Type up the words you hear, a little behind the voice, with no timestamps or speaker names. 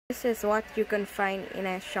This is what you can find in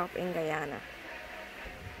a shop in Guyana.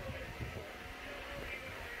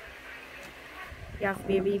 You have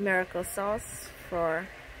baby miracle sauce for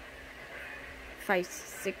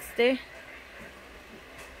 $5.60.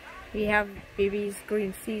 We have baby's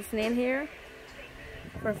green seasoning here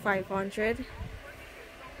for $500.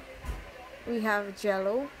 We have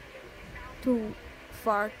Jello,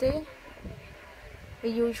 $2.40. We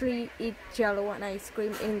usually eat Jello and ice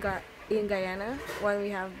cream in Guyana when we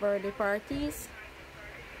have birthday parties.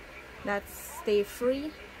 That's stay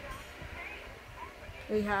free.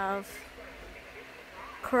 We have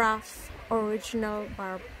Kraft original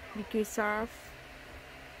barbecue sauce.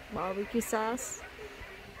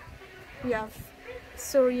 We have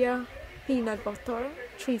Soya peanut butter,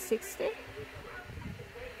 $3.60.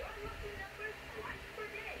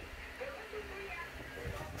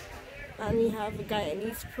 And we have a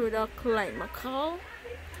Guyanese product like Macau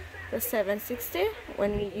for $7.60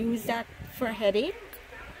 when we use that for headache.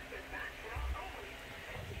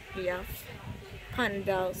 We have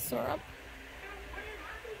Pandal syrup,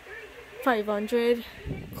 $500.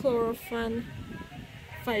 Chloroform,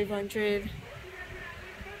 $500.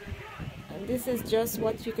 And this is just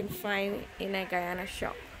what you can find in a Guyana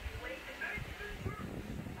shop.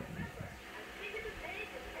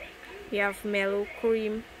 We have Mellow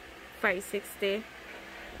cream, $5.60.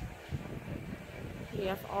 We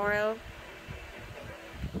have oil.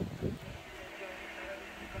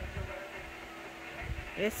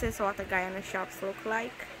 This is what the Guyana shops look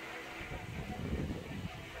like.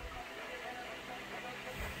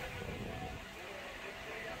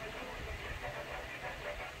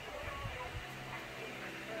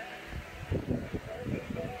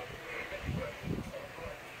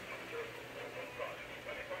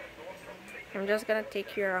 I'm just gonna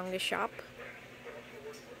take you around the shop.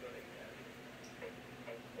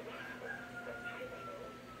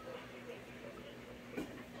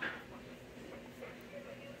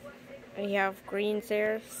 We have greens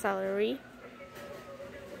there, celery.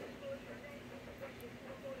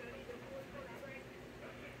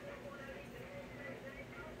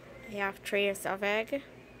 We have trays of eggs.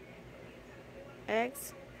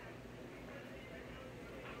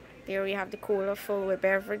 There we have the cooler full with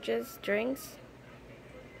beverages, drinks.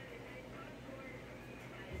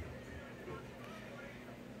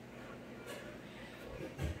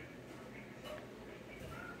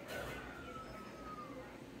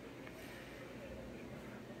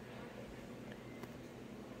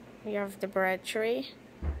 We have the bread tray.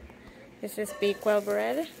 This is Bakewell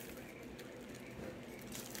bread.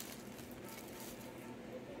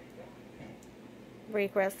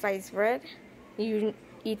 Bakewell sliced bread. You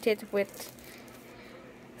eat it with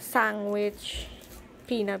sandwich,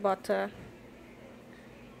 peanut butter.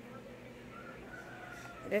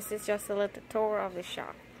 This is just a little tour of the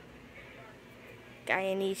shop.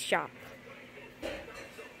 Guyanese shop.